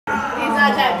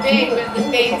not that big, but the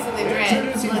veins and the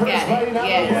dreads. Look at it.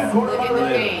 Yes. Look at the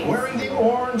veins. Wearing the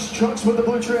orange trunks with the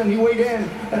blue trim, he weighed in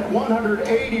at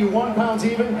 181 pounds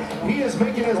even. He is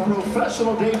making his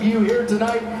professional debut here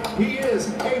tonight. He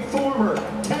is a former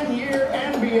 10-year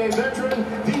NBA veteran,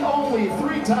 the only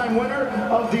 3-time winner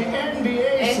of the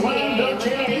NBA Slam Dunk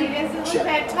Champion.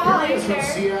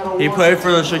 He played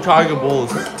for the Chicago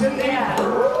Bulls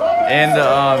and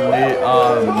the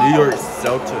New York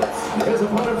Celtics.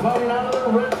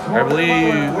 I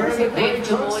believe.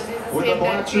 With the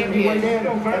black trim, he weighed in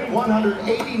at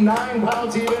 189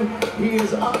 pounds even. He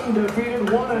is undefeated,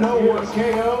 1-0 with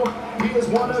KO. He is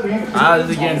one of the... He's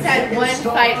had one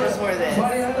fight before this.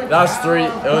 That was 3. It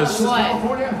was...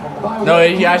 What? No,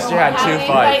 he actually had 2 fights. How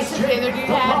many fights did the other dude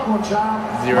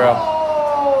have? 0.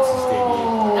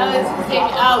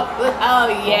 Oh,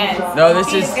 yes. No, this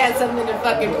He's is... got something to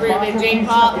fucking prove. And Jake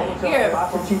Paul, here.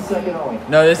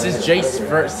 No, this is Jake's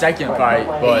second fight,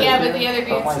 but... Yeah, but the other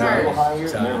dude's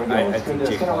first. I think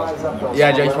Jake Paul's gonna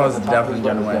Yeah, Jake Paul's definitely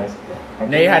gonna win.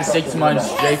 Nate had 6 months,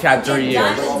 Jake had 3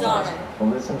 years.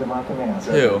 Listen to my commands.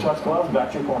 Who? Touch gloves,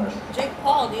 back to your corners. Jake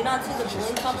Paul, do you not see the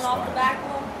bling coming off the back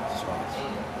of him?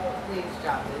 Please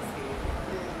drop this.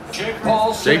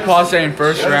 Jake Paul saying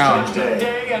first round.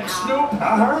 Day and Snoop.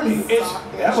 I heard him.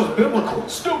 That was biblical.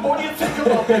 Snoop, what do you think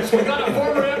about this? We got a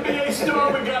former NBA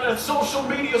star, we got a social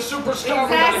media superstar.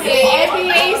 Exactly,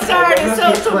 NBA star and a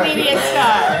social media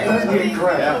star.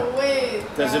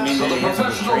 Doesn't mean that he hasn't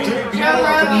been training. Joe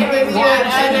Rogan was doing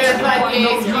other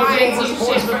fucking crazy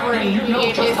shit before he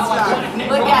became his star.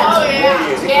 Look at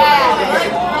him. Yeah.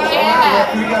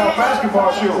 We got our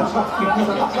basketball shoes.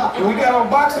 We got our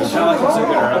boxing shoes.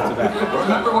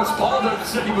 Remember when Paul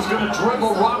said he was going to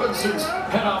dribble Robinson's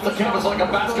head off the canvas like a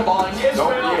basketball in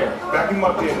Israel? Yeah, back him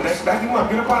up there. Next, back him up.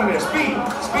 Get up out of there. Speed.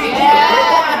 Speed.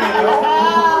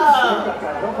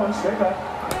 No punch, straight back.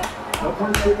 No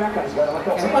punch, straight back. I just got to let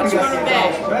go. Punch you on the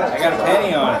back. I got a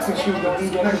penny on it. Give me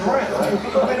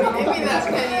that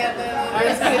penny at the...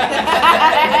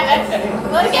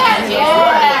 Look at it.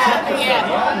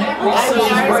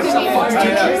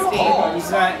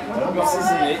 He's not.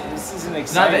 This isn't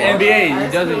It's not the NBA.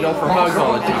 He doesn't go for hugs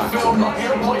all the time. Film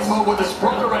airplane mode with his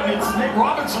brother, and it's Nate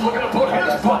Robinson looking to put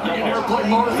his button in airplane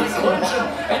mode as they clinch.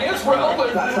 And Israel, but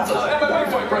it's an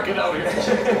MMA fight breaking out here.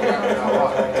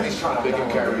 He's trying to make him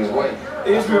carry his weight.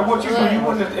 Israel, what you do? You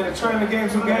went in the training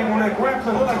games, some game on that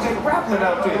grappling. Look like they grappling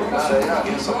out there.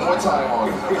 Get some more time on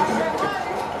him.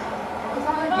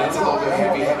 Nate's a little bit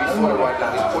heavy-footed right now.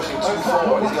 He's pushing too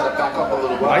forward. He's got to back up a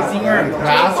little bit. Why is he wearing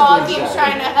Jake Paul basketball keeps shorts?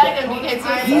 trying to hug him because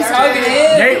He's hugging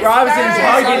him. Nate Robinson's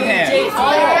hugging him.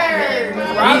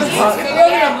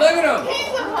 Look at him.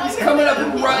 He's coming up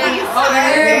and running,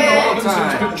 hugging him all the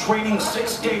Robinson's time. been training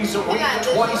 6 days a week,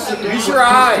 twice a day. Use your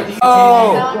eyes.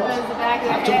 Oh.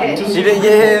 He didn't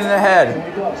get hit in the head.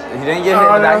 He didn't get hit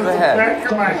in the back of the head.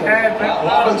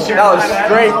 That was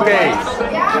straight face.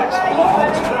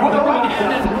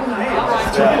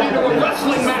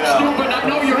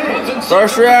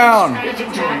 First round.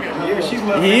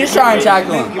 He's trying to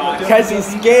tackle him because he's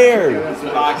scared.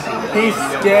 He's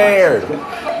scared.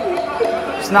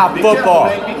 It's not football.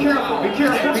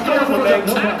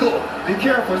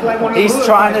 He's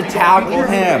trying to tackle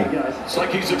him. It's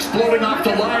like he's exploding off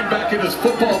the line back in his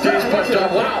football days, but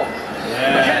wow.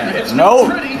 Again, it's Nope.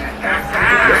 not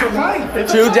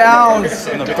pretty. 2 downs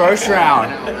in the first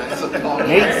round.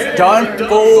 Nate's done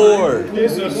for.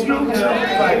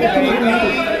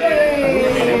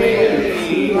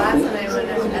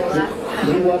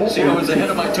 See, I was ahead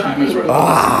of my time, Israel.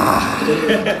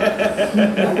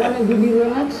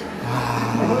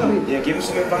 Yeah, give him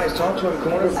some advice. Talk to him,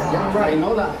 corner. Right.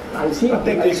 I think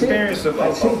the experience of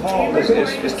Paul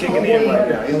is kicking in right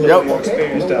now. He's a little more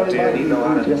experienced out there. He know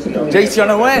how to. Jake's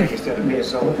gonna win. Instead of being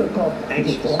so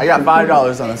anxious. I got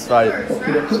 $5 on this fight.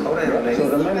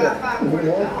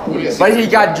 But he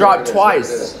got dropped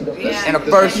twice in the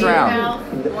first round.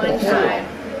 One time.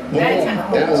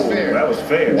 That's fair. That was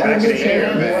fair. Back in the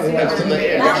ear, man. That's the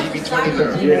leg. He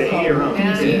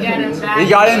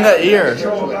got in the ear. He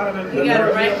got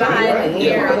it right behind the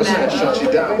ear on that. Shut you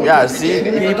down. Yeah, see,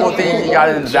 people think he got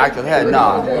it in the back of the head.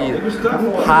 No, he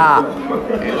ha.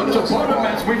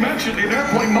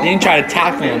 He didn't try to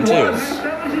tackle him too.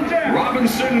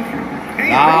 Robinson.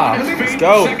 Nah, let's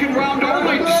go. Second round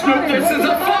only. Snoop, this is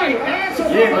a fight.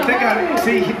 Yeah, but they got to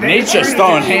see. Nate's just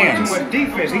throwing hands.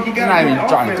 Defense. He's not even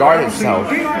trying to guard himself.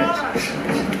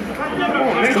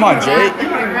 Come on, Jake.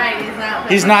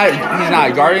 He's not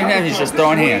guarding him. He's just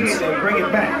throwing hands.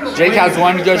 Jake has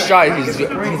one good shot. He's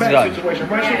done.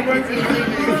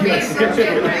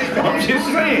 I'm just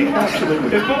saying. It's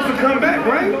supposed to come back,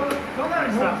 right?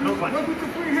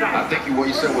 I think what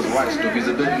you said was right, Snoop. He's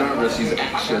a bit nervous. He's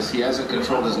anxious. He hasn't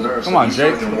controlled his nerves. Come on,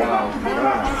 Jake. Wow.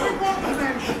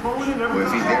 Well,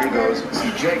 there he goes.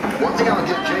 See, Jake, one thing I'll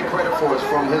give Jake credit for is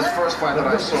from his first fight that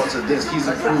I saw to this, he's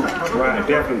improved. Right,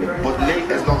 definitely. But Nate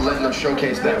is not letting him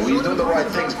showcase that. Well, he's doing the right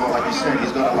things, but like you said,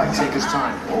 he's gonna like take his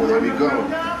time. Oh, there we go.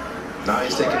 Now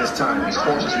he's taking his time. He's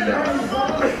cautious now.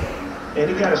 And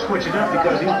he got to switch it up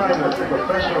because he's fighting a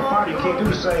professional fighter. You can't do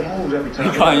the same moves every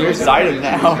time. You're on your side of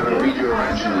now. He's gonna read you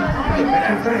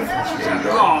eventually.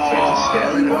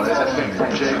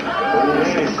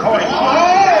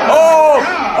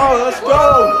 Oh, let's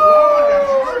go.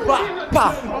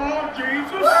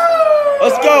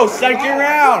 Let's go, second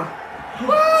round.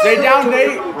 Stay down,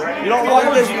 Nate. You don't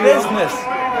want this business.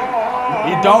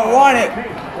 You don't want it.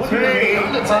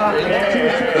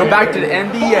 Go back to the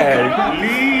NBA.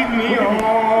 Leave me on.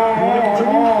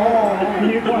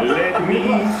 Let me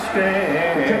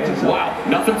stand. Wow,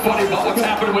 nothing funny about what's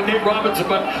happening with Nate Robinson,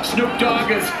 but Snoop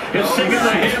Dogg is singing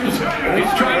the hymns.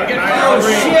 He's trying to get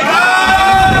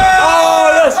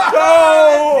Oh, let's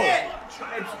go.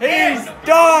 He's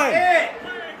done.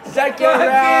 Second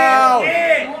round.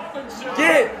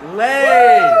 Get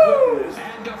laid.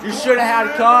 You shouldn't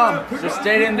have come. Just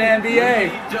stayed in the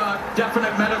NBA.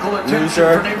 Definite medical attention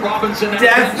Loser. for Nate Robinson.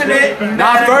 Definite.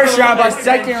 Not first round, but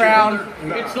second round.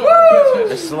 It's the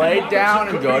Just lay down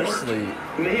and go to sleep.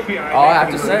 All I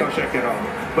have to say.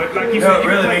 But like you said,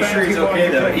 really make sure he's okay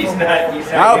though. He's not.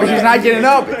 No, but he's not getting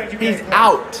up. He's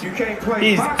out.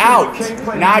 He's out.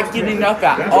 Not getting up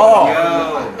at all.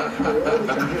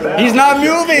 He's not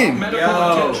moving.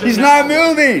 He's not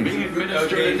moving.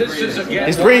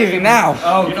 He's breathing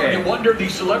now. You know, you wonder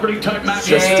these celebrity type matches.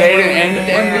 Just stayed in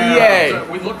the NBA.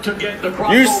 We look to get the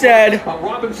You said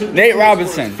Nate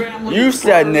Robinson. You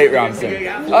said Nate Robinson.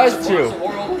 Us too.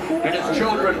 And his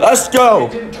children. Let's go.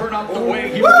 Didn't turn out the way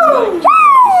he would like.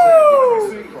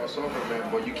 Crossover,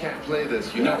 man, but you can't play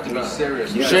this. You have to be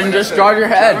serious. You shouldn't just guard your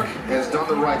head. Has done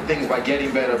the right things by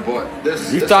getting better, but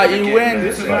this. You this thought is you getting win. better.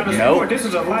 This is not a sport. This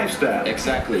is a lifestyle.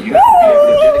 Exactly. You have to be able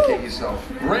to dedicate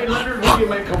yourself. Ray Leonard, what do you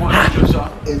make of what you just saw?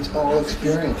 It's all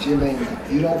experience. You mean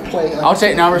you don't play. I'll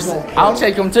take numbers. I'll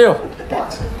take them too.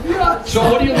 So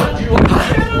what do you like?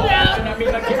 I mean,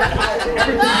 I get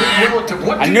everything's relative.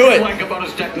 What I do knew you it. like about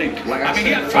his technique? I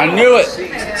mean, I knew it.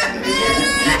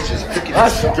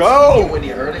 Let's go. When he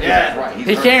heard it, right.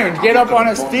 He can't even get up on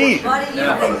his feet. Buddy, you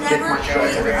can never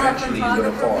choose a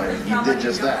photographer. He did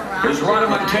just that. His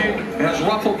Rhythm tape has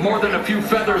ruffled more than a few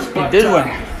feathers, He but did win.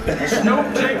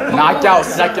 Snoop Dogg. Knocked out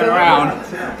second round.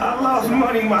 I lost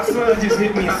money. My son just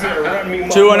hit me and said, "Run me."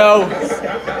 2-0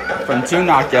 from 2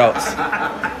 knockouts.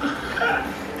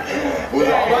 All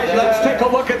right, let's take a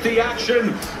look at the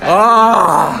action.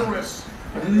 Ah,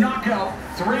 Knockout.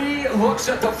 3 looks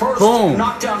at the first Boom.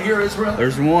 knockdown here, Israel.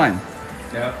 there's one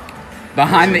Yep.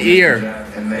 behind the ear.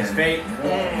 And then, Fate.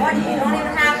 What, you don't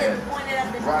even have it pointed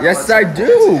at the top? Yes, I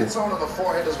do. It's on the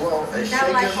forehead as well. And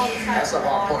Now, like, shaking, on the side that's a of the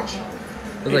hard wall. punch.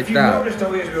 It's like If you that. notice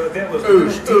though, Israel, there was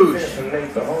Oosh, defense from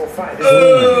Nate the whole fight. This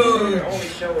only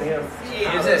showed him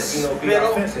how Is to, this be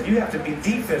spittle? offensive. You have to be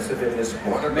defensive in this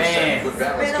sport. 100%. Man. Good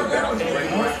balance, Spit a good balance.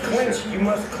 little bit. You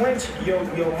must clench your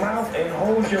mouth and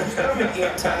hold your stomach in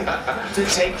tight to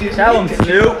take this. Tell him, hit that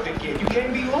Snoop. you're about to get. You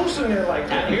can't be loose in there like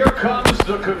that. And here comes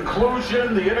the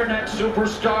conclusion. The internet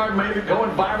superstar maybe going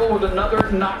viral with another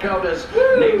knockout as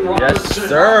Nate Robinson.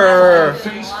 sir.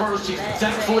 Face first. He's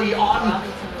thankfully on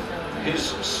his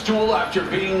stool after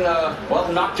being,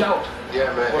 knocked out. Yeah,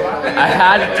 man. I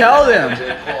had to tell them.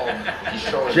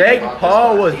 Jake Paul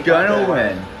Paul was gonna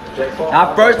win.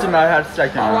 Not first time, I had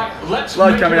second All round. right, let's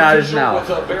Blood make coming it out of his official mouth.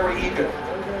 with Barry Egan.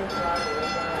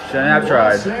 Shouldn't have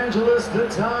tried. Los Angeles, the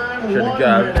time, Should've 1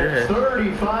 got minute, it.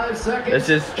 35 seconds. This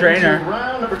is trainer. Into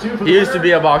round number 2 for He the used to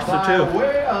be a boxer by too.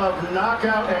 way of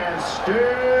knockout and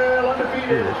still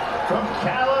undefeated from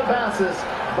Calabasas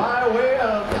by way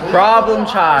of Problem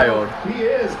child. He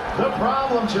is the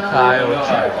problem child.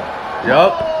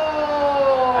 Yup.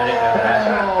 Oh! I didn't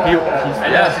know that. He's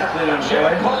That's a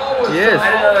Cleveland boy. Paul was He is.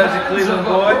 I didn't know that was a Cleveland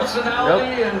boy.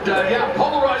 Personality and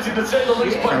polarizing to say the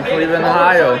least. But From Cleveland,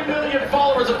 Ohio. 30 million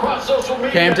followers across social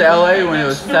media. Came to LA when he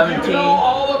was 17.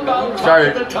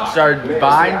 Started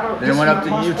Vine, then went up to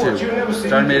YouTube.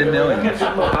 Started made $1 million.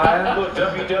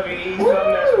 WWE,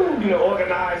 something that's,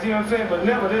 organized, you know what I'm saying? But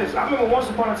never this. I remember once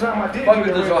upon a time I did Fuck get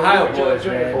with in the those ring Ohio with George boys, Jr.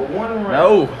 man. for one round.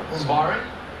 No. Sparring.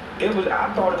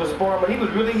 I thought it was sparring, but he was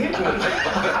really hitting me.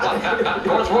 Of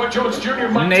course, Roy Jones Jr.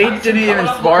 Mike Nate Tyson didn't even coming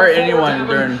up, spar looking forward anyone to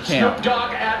during having camp. Snoop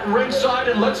Dogg at ringside,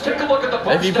 and let's take a look at the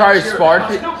If he punch probably stats here.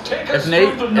 sparred, Snoop, take us if Nate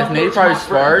through the numbers, probably my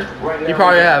friend. sparred, he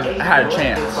probably have had a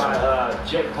chance.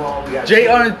 Jake Paul. We got Jake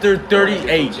only threw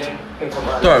 38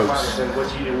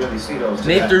 throws.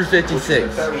 Nate threw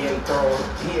 56. 38 throws.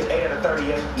 He had 8 out of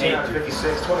 38, 10 out of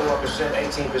 56, 21%,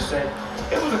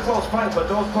 18%. It was a close fight, but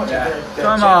those punches that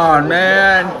Come on,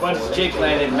 man. Once Jake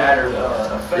landed mattered.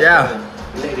 Yeah.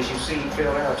 Niggas you see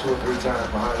fell down 2 or 3 times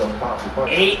behind those powerful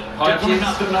punches. 8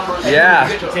 punches. Yeah.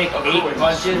 You get to take 8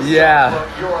 punches.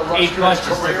 Yeah. 8 punches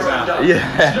took him out.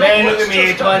 Yeah. Man, look at me,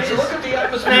 8 punches.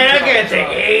 Man, I can't take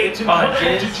 8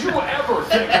 punches. Did you ever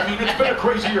think, I mean, it's been a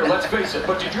crazy year, let's face it,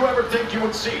 but did you ever think you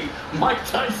would see Mike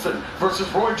Tyson versus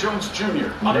Roy Jones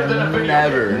Jr.? Other than a video?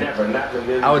 Never. Never, not in a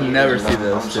million I would years. never see I'm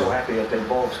those so two. happy that they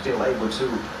both still able to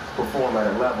perform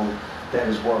at a level that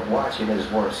is worth watching, that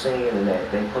is worth seeing, and that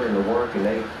they put in the work, and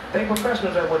they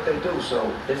professionals at what they do.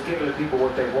 So it's giving the people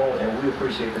what they want, and we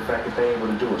appreciate the fact that they're able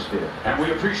to do it still. And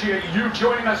we appreciate you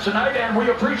joining us tonight, and we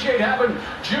appreciate having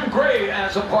Jim Gray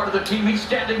as a part of the team. He's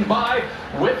standing by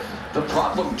with the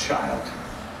problem child.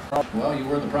 Well, you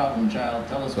were the problem child.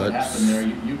 Tell us what happened there.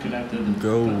 You connected and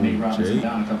Go, put Nate Robinson Jake.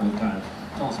 down a couple of times.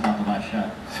 Tell us about the last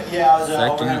shot. Yeah, I was Second.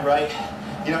 overhand right.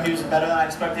 You know, he was better than I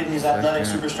expected. He's athletic,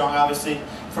 super strong, obviously.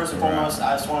 First and foremost,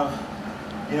 I just want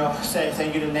to, you know, say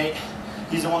thank you to Nate.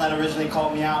 He's the one that originally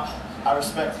called me out. I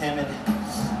respect him, and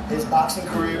his boxing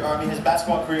career, or I mean, his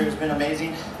basketball career has been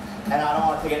amazing. And I don't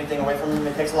want to take anything away from him.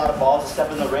 It takes a lot of balls to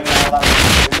step in the ring and all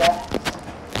that to do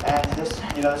that. And this,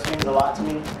 you know, this means a lot to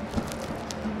me.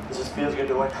 It just feels good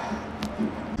to win.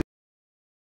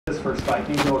 This first fight,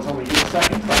 even though it's only your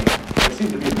second fight, there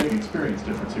seemed to be a big experience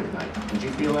difference here tonight. Did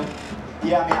you feel that?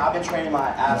 Yeah, I mean, I've been training my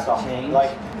ass off, like,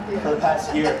 for the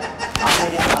past year.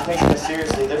 I'm taking this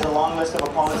seriously. There's a long list of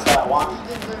opponents that I want.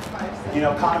 You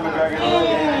know, Conor McGregor,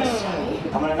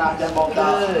 I'm going to knock them both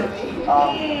out.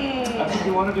 That's what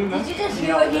you want to do next? You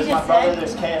know, there's my brother,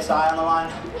 there's KSI on the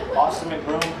line, Austin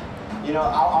McBroom. You know,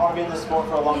 I want to be in this sport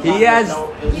for a long time. He has.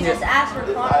 He just asked for I'm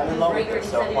in Conor love with McGregor. it, He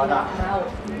so said he why knocked him not? out.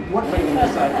 What made you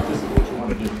decide that this is what you want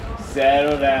to do?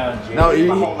 Settle down, Jake.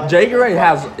 No, Jake already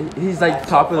has. He's like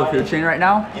top of the food chain right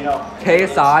now. You know,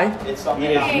 KSI. it's something He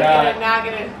is that Not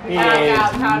gonna He knock is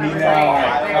out Conor not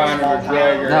McGregor. Conor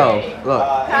McGregor. No, look.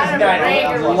 Conor not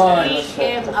McGregor eating will lunch. eat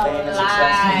him He's not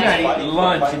alive. eating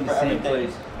lunch in the same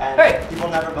place. And Hey! people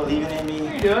never believing in me.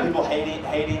 How you doing? People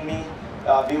hating me.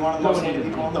 Being one of the most hated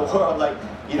people in the world. Like,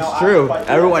 you know, It's true. I fight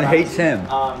for Everyone that. hates him.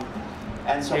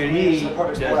 And so Dude, for me, it's he the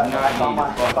perfect does sport. I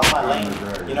not found my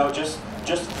lane. You know, just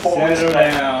forward. Settle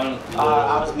down.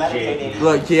 I was meditating.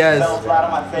 Look, he has. Fell flat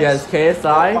on my face. He has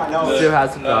KSI. Still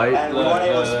has to fight. And we weren't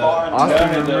able to spar until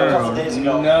Austin a couple days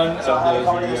ago. None So I had to of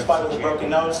come into this those fight with a broken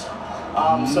nose.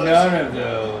 So None of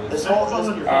those this whole are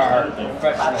I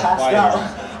professional passed out.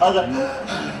 fighters. I was like,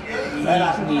 and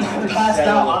I passed out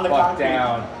Settle on the the fuck concrete.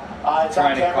 down. It's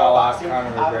Trying on to camera, call out boxing.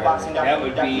 Conor I have a boxing McGregor. That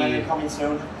would documentary be coming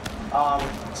soon.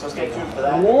 So stay tuned for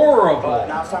that. horrible. But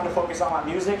now it's time to focus on my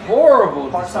music. Horrible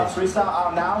Hardstyle decision. freestyle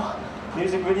out now.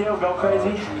 Music video, go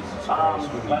crazy.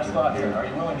 Last thought here. Are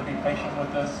you willing to be patient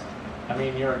with this? I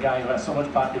mean, you're a guy who has so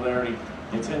much popularity.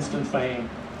 It's instant fame.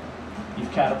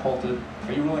 You've catapulted.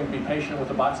 Are you willing to be patient with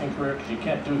the boxing career? Because you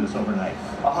can't do this overnight.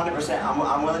 100%.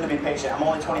 I'm willing to be patient. I'm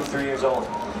only 23 years old.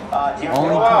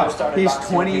 He's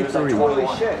 23.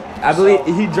 I believe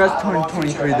he just turned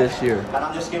 23 this year. And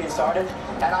I'm just getting started.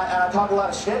 And I talk a lot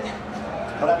of shit,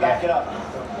 but I back it up.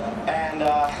 And,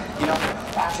 you know,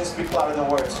 actions speak louder than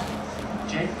words.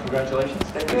 Jake, congratulations.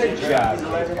 Good job, He's a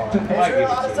legend. Jake. Israel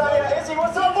Adesanya, Izzy,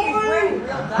 what's up, boy?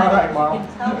 All right, Marlon.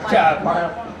 Good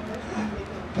job.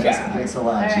 Thanks a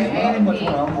lot, Jake. I'm much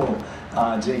more humble.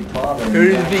 Jake Paul. Who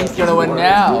do you think's gonna win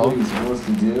now? What he's supposed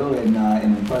to do in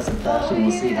an impressive fashion.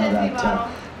 We'll see how that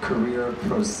career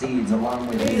proceeds along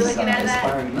with his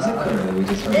aspiring music career. We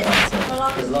just heard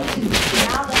about. So good luck to you.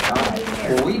 All right.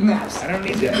 Well, Weed Maps. I don't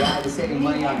need The that. guy that's saving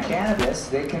money on cannabis.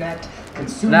 They connect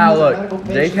consumers. Now and look, medical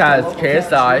Jake patients has with local cannabis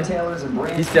KSI. retailers and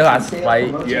brands He still has to sale, fight.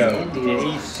 promotions, Yo, and deals.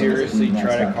 did he seriously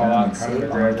try to call out Conor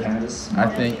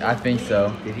McGregor? I think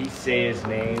so. Did he say his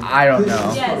name? I don't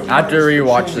know. Yes. I have to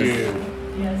rewatch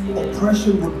this.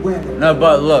 Oppression would win. No,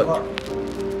 but look.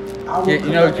 Our You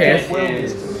know, collective KS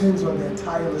wellness depends on their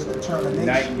tireless determination.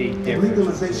 Night and day difference.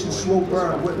 Legalization, slow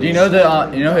burn. Do you know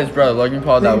the you know his brother Logan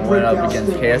Paul that went up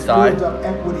against Build KSI? up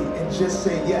equity and just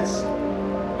say yes.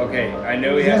 Okay, I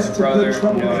know he has a brother.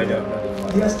 No, I don't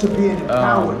know. Yes to being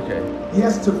empowered. Okay.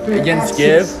 Yes to fair Against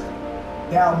access.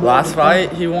 Gibb? Now more Last than fight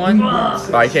ever, he won Weed Maps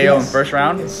by says KO in yes. first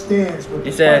round. It stands with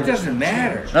He the said, It doesn't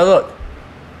matter. no look,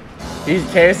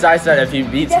 KSI said if he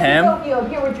beats him,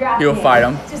 he'll fight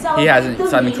him. He hasn't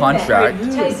signed the contract.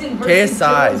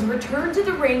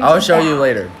 KSI. I'll show you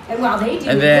later.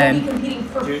 And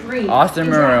then Austin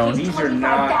Maroon. These are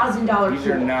not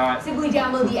Simply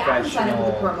download the app and sign up with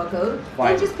the promo code.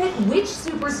 Then just pick which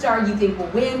superstar you think will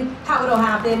win, how it'll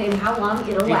happen, and how long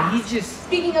it'll last.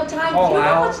 Speaking of time, you know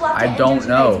how much left to I don't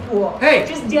know. pool. Hey,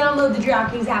 just download the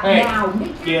DraftKings app now.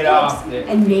 Make your picks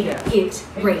and make it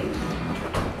rain.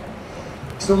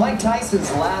 So Mike Tyson's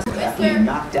last after he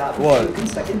knocked out 2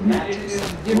 consecutive matches.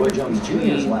 Roy Jones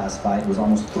Jr.'s last fight was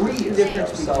almost 3 years ago.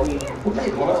 So what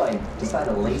made Roy decide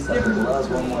to lace up the gloves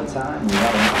one more time? We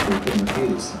had an offer he couldn't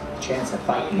refuse. Chance to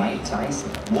fight Mike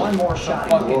Tyson. One more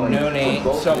shot at glory for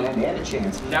both men and a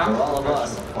chance for all of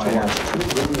us to watch 2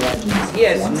 living legends. He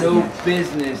has no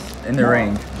business in the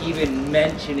ring even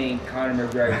mentioning Conor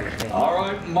McGregor. All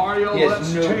right, Mario,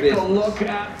 let's take a look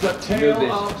at the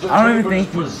tale of the I don't even think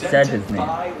he said his name.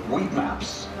 Wheat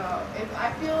Maps.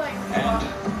 I feel like And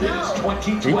it is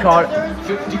 2020. He called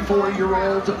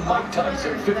 54-year-old Mike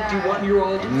Tyson,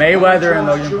 51-year-old Mayweather and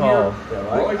Logan Paul.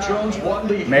 Roy Jones won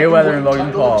the Mayweather and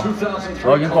Logan Paul.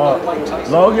 Logan Paul.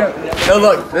 Logan. No,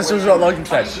 look. This is what Logan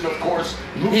said.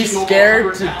 He's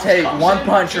scared to take one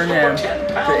punch from him to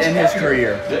end his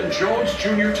career. Then Jones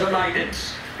Jr. tonight.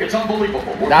 It's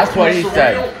unbelievable. That's what he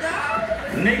said.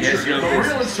 Nature, the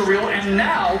real and surreal, and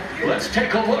now let's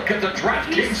take a look at the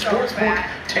DraftKings Sportsbook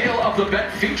Tale of the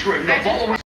Bet featuring the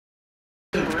following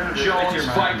Jones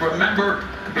fight. Remember,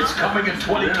 it's coming in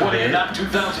 2020 and not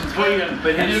 2003,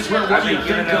 and Israel, what do you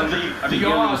think of the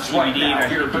odds right now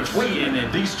here between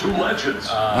these 2 legends?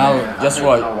 Now, guess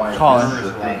what, Colin?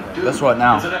 Guess what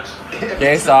now?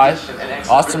 KSI,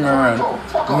 Austin Maroon,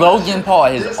 Logan Paul,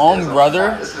 his own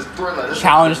brother,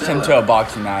 challenged him to a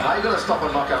boxing match. How are you going to stop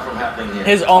a knockout from happening here?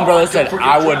 His own brother said,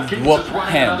 I would whoop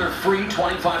him.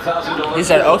 He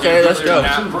said, okay, let's go.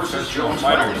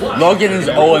 Logan is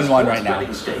 0-1 right now.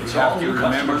 All new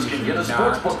customers can get a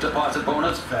sportsbook deposit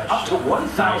bonus up to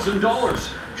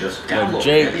 $1,000. Just download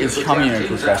Jake is coming in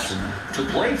professional. to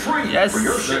play free Yes. for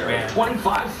your share of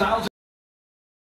 $25,000.